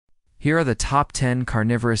Here are the top 10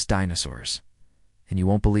 carnivorous dinosaurs, and you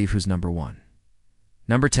won't believe who's number 1.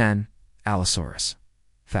 Number 10, Allosaurus.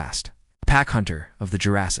 Fast. Pack hunter of the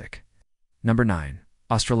Jurassic. Number 9,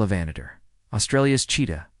 Australopithecus, Australia's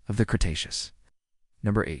cheetah of the Cretaceous.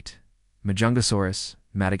 Number 8, Majungasaurus,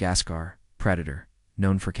 Madagascar, predator,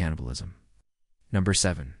 known for cannibalism. Number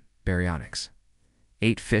 7, Baryonyx,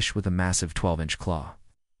 8 fish with a massive 12-inch claw.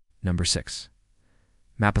 Number 6,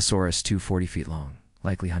 Maposaurus, 240 feet long,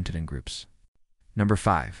 likely hunted in groups. Number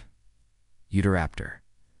 5, Utahraptor,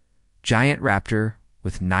 giant raptor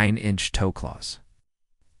with 9-inch toe claws.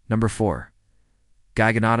 Number 4,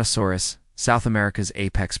 Giganotosaurus, South America's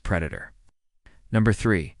apex predator. Number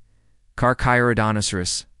 3,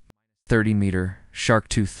 Carnivorous 30-meter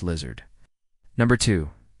shark-toothed lizard. Number 2,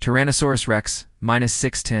 Tyrannosaurus rex,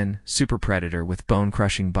 -6'10", super predator with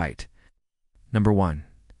bone-crushing bite. Number 1,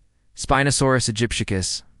 Spinosaurus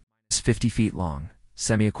aegyptiacus, 50 feet long,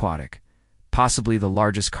 semi-aquatic, possibly the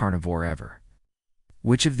largest carnivore ever.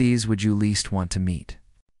 Which of these would you least want to meet?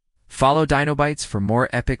 Follow DinoBytes for more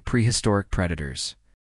epic prehistoric predators.